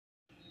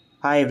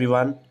Hi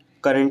everyone.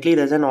 Currently,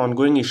 there's an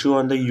ongoing issue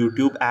on the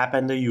YouTube app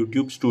and the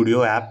YouTube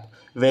Studio app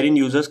wherein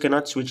users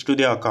cannot switch to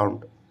their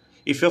account.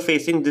 If you're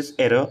facing this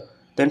error,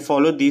 then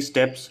follow these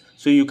steps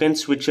so you can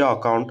switch your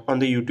account on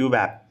the YouTube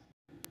app.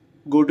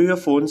 Go to your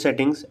phone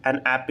settings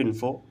and app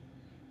info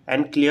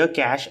and clear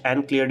cache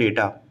and clear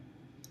data.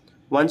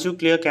 Once you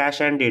clear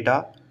cache and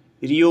data,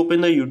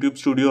 reopen the YouTube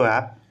Studio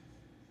app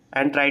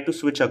and try to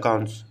switch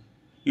accounts.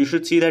 You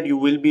should see that you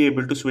will be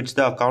able to switch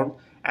the account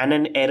and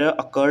an error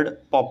occurred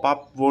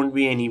pop-up won't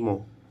be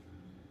anymore.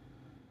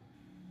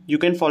 You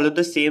can follow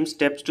the same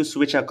steps to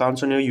switch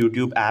accounts on your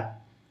YouTube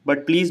app,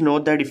 but please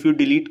note that if you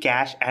delete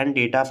cache and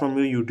data from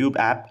your YouTube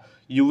app,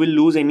 you will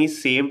lose any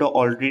saved or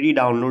already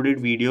downloaded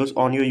videos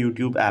on your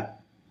YouTube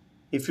app.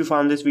 If you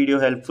found this video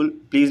helpful,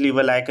 please leave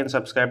a like and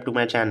subscribe to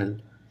my channel.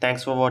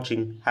 Thanks for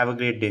watching. Have a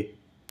great day.